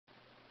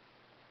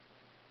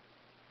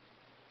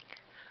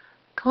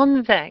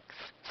Convex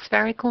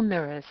spherical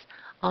mirrors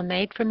are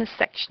made from a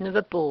section of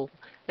a ball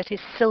that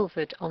is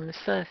silvered on the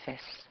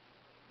surface.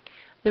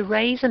 The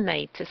rays are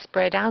made to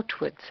spread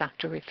outwards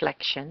after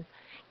reflection,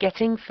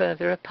 getting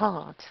further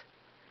apart.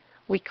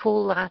 We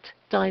call that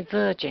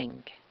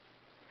diverging.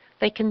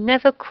 They can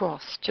never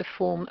cross to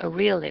form a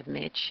real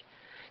image,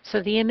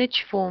 so the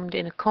image formed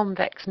in a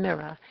convex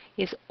mirror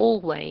is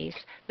always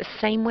the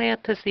same way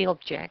up as the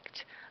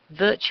object,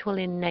 virtual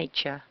in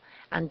nature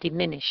and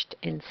diminished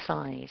in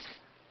size.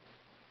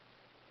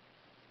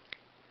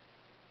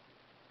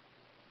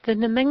 The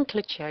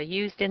nomenclature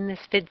used in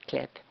this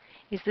vid-clip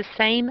is the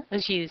same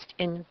as used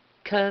in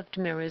curved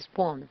mirrors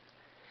 1.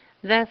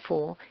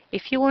 Therefore,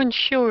 if you are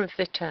unsure of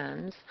the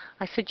terms,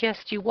 I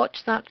suggest you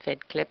watch that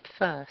vid-clip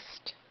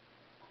first.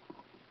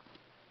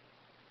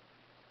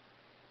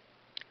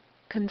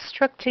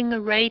 Constructing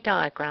a ray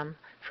diagram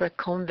for a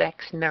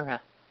convex mirror.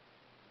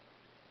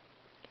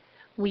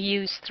 We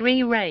use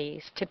 3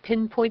 rays to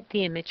pinpoint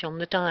the image on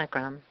the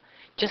diagram,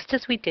 just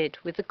as we did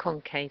with the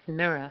concave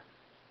mirror.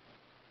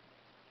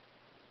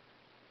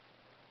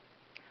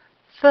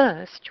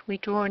 First, we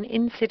draw an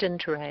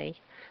incident ray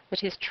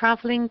that is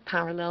travelling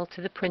parallel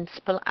to the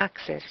principal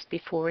axis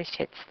before it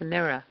hits the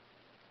mirror.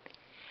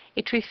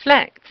 It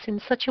reflects in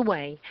such a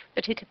way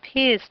that it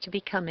appears to be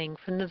coming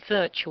from the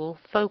virtual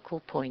focal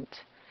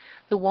point,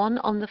 the one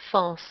on the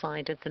far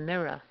side of the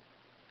mirror.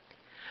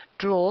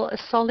 Draw a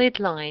solid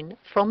line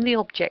from the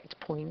object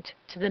point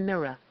to the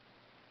mirror.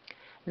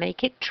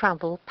 Make it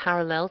travel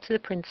parallel to the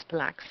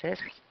principal axis.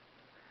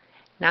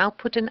 Now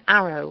put an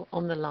arrow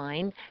on the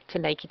line to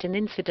make it an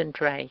incident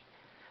ray.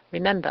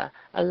 Remember,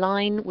 a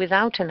line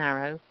without an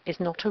arrow is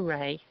not a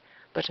ray,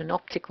 but an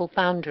optical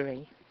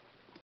boundary.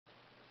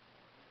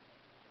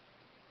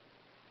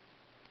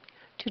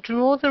 To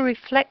draw the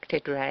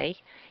reflected ray,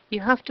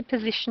 you have to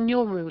position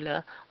your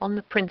ruler on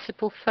the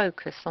principal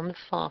focus on the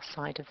far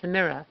side of the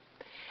mirror,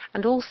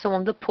 and also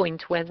on the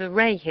point where the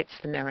ray hits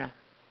the mirror.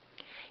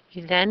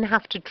 You then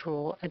have to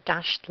draw a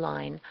dashed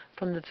line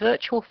from the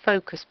virtual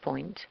focus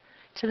point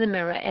to the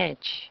mirror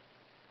edge,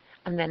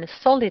 and then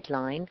a solid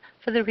line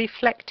for the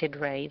reflected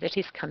ray that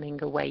is coming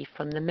away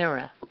from the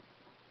mirror.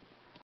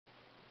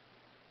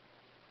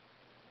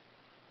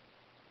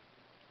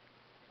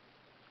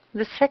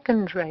 The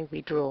second ray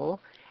we draw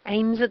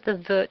aims at the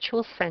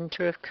virtual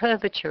center of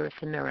curvature of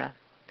the mirror,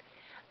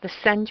 the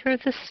center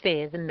of the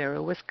sphere the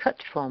mirror was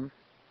cut from.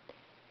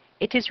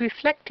 It is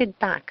reflected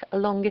back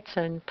along its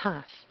own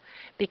path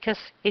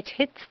because it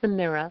hits the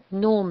mirror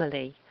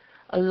normally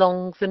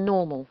along the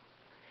normal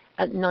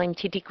at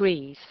 90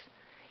 degrees,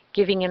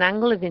 giving an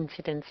angle of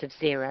incidence of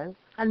 0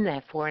 and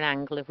therefore an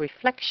angle of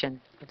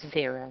reflection of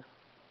 0.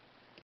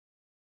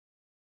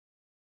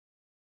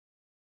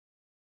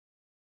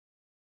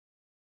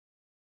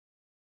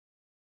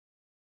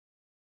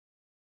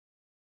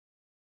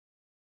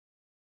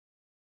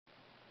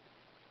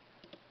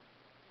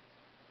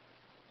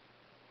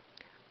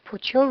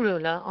 Put your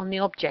ruler on the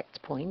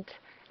object point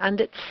and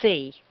at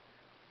C,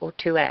 or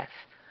 2F,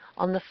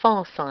 on the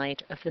far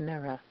side of the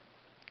mirror.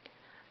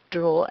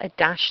 Draw a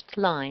dashed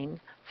line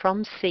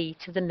from C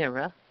to the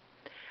mirror,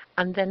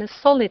 and then a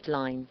solid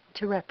line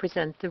to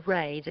represent the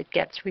ray that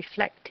gets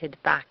reflected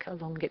back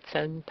along its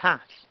own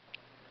path.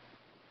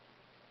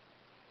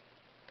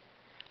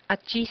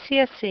 At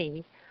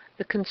GCSE,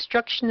 the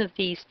construction of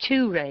these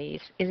 2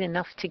 rays is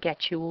enough to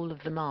get you all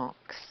of the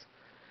marks.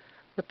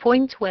 The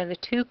point where the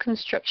 2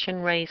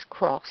 construction rays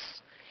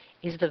cross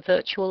is the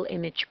virtual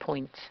image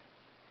point.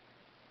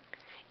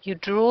 You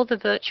draw the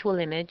virtual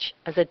image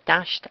as a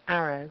dashed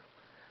arrow.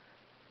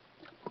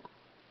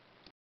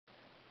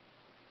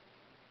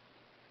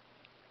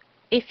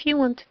 If you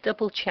want to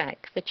double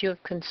check that you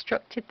have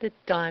constructed the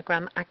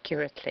diagram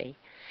accurately,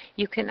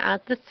 you can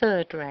add the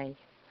 3rd ray,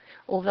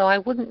 although I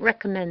wouldn't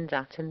recommend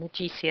that in the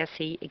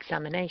GCSE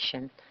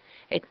examination.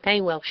 It may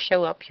well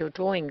show up your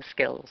drawing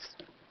skills.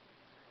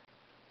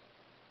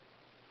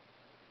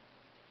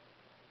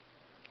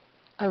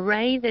 A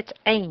ray that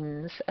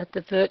aims at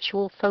the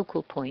virtual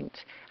focal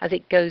point as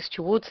it goes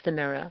towards the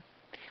mirror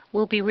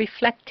will be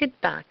reflected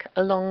back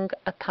along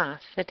a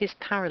path that is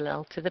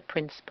parallel to the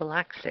principal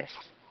axis.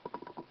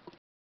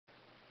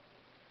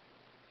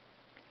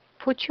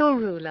 Put your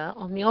ruler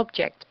on the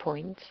object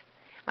point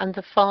and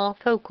the far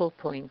focal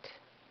point.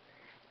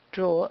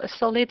 Draw a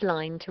solid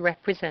line to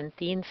represent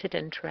the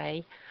incident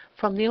ray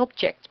from the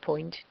object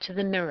point to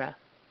the mirror,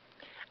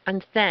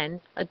 and then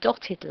a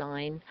dotted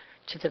line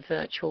to the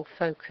virtual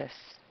focus.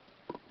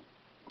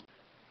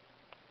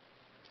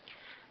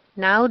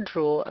 Now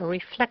draw a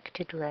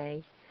reflected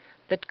ray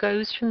that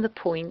goes from the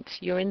point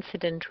your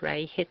incident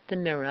ray hit the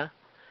mirror,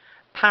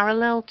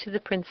 parallel to the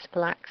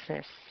principal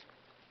axis.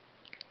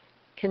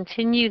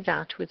 Continue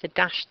that with a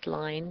dashed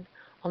line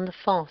on the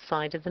far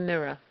side of the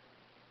mirror.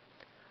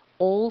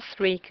 All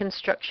 3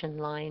 construction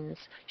lines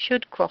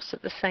should cross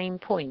at the same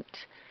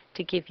point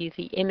to give you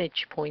the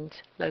image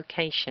point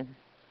location.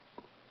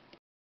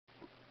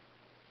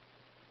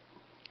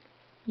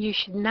 You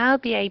should now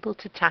be able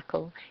to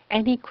tackle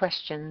any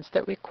questions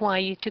that require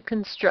you to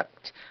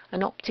construct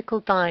an optical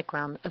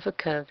diagram of a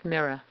curved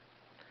mirror.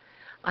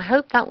 I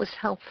hope that was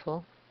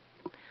helpful.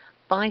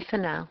 Bye for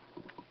now.